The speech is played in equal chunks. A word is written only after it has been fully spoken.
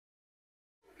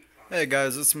Hey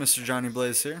guys, it's Mr. Johnny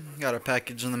Blaze here. Got a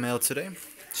package in the mail today.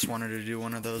 Just wanted to do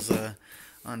one of those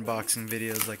unboxing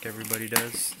videos like everybody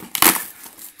does.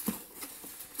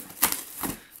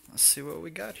 Let's see what we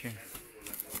got here.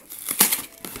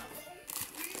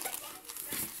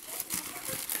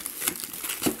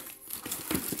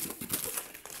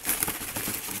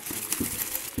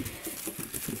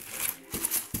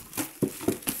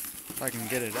 If I can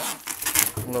get it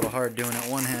out. A little hard doing it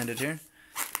one-handed here.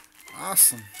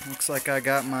 Awesome. Looks like I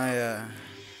got my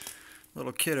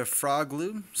little kit of frog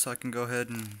lube, so I can go ahead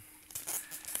and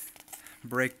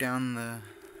break down the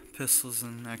pistols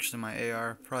and actually my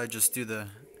AR. Probably just do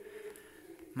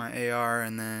my AR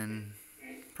and then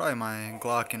probably my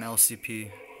Glock and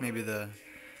LCP. Maybe the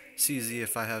CZ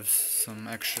if I have some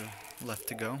extra left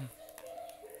to go.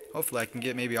 Hopefully I can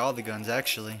get maybe all the guns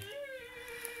actually.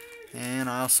 And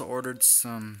I also ordered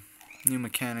some new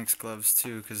mechanics gloves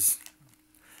too, because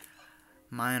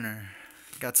mine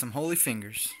got some holy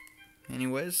fingers.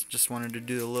 Anyways, just wanted to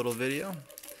do a little video,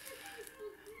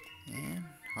 and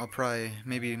I'll probably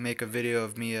maybe make a video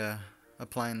of me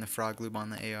applying the frog lube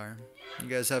on the AR. You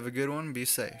guys have a good one. Be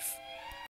safe.